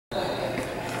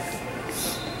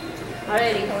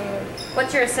Alrighty.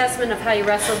 What's your assessment of how you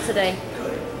wrestled today?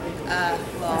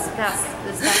 Well,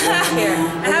 This past here.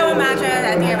 I have a match.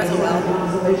 I think I wrestled well.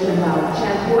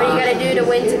 What do you got to do to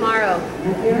win tomorrow?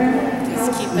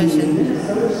 Just keep pushing.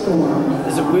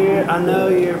 Is it weird? I know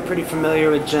you're pretty familiar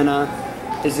with Jenna.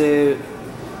 Is it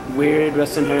weird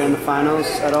wrestling her in the finals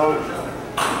at all?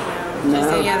 No.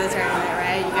 Just any other tournament,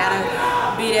 right? You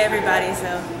gotta beat everybody,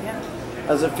 so yeah.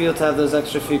 How does it feel to have those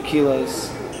extra few kilos?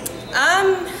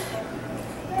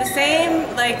 The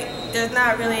same. Like, there's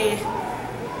not really.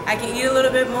 I can eat a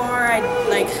little bit more.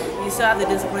 You still have the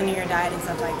discipline in your diet and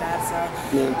stuff like that, so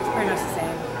Yeah. it's pretty much the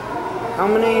same. How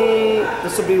many?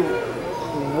 This will be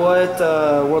what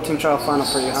World Team Trial final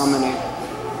for you? How many?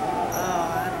 Oh,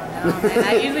 I don't know, man.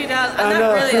 I usually don't. I'm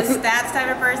not really a stats type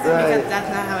of person because that's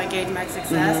not how I gauge my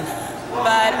success.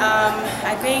 But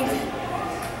I think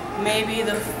maybe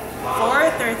the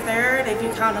 4th or 3rd if you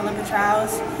count Olympic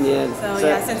trials. Yeah. So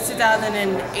yeah, since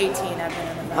 2018 I've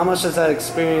been in the. How much does that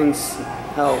experience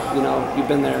help? You know, you've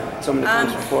been there so many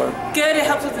times before. Good. It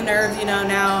helps with the nerves. You know,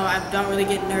 now I don't really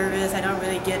get nervous. I don't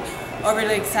really get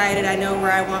overly excited. I know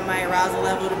where I want my arousal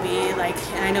level to be. And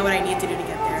I know what I need to do to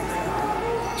get there.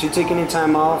 So. Did you take any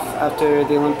time off after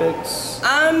the Olympics?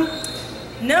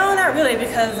 No, not really,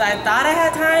 because I thought I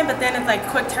had time, but then it's like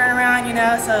quick turnaround, you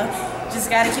know. So just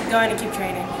got to keep going and keep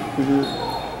training.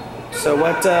 So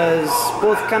what does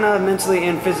both kind of mentally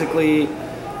and physically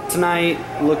tonight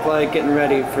look like getting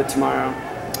ready for tomorrow?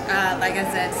 Like I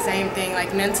said, same thing.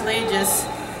 Like mentally, just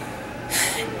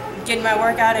getting my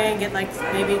workout in, get like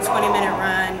maybe 20-minute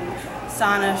run,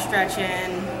 sauna,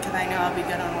 stretching, because I know I'll be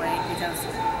good on weight because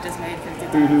I just made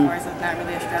 53 before, so it's not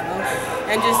really a struggle.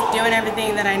 And just doing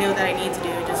everything that I know that I need to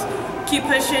do. Just keep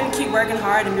pushing, keep working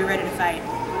hard, and be ready to fight.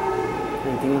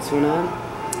 Anything else you want to add?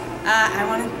 I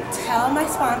want to tell my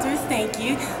sponsors thank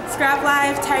you, Scrap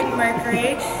Life, Titan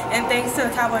Mercury, and thanks to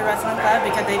the Cowboy Wrestling Club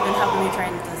because they've been helping me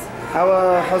train with this.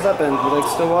 How's that been? You like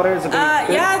Stillwater? Has it been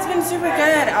good? Yeah, it's been super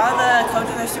good. All the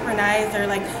coaches are super nice. They're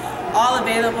like all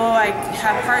available. I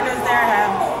have partners there. I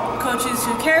have coaches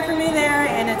who care for me there,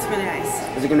 and it's really nice.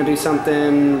 Is it going to be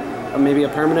something, maybe a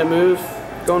permanent move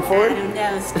going forward? I don't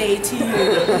know. Stay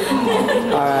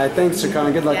tuned. All right. Thanks,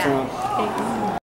 Jacarra. Good luck tomorrow. Thank you.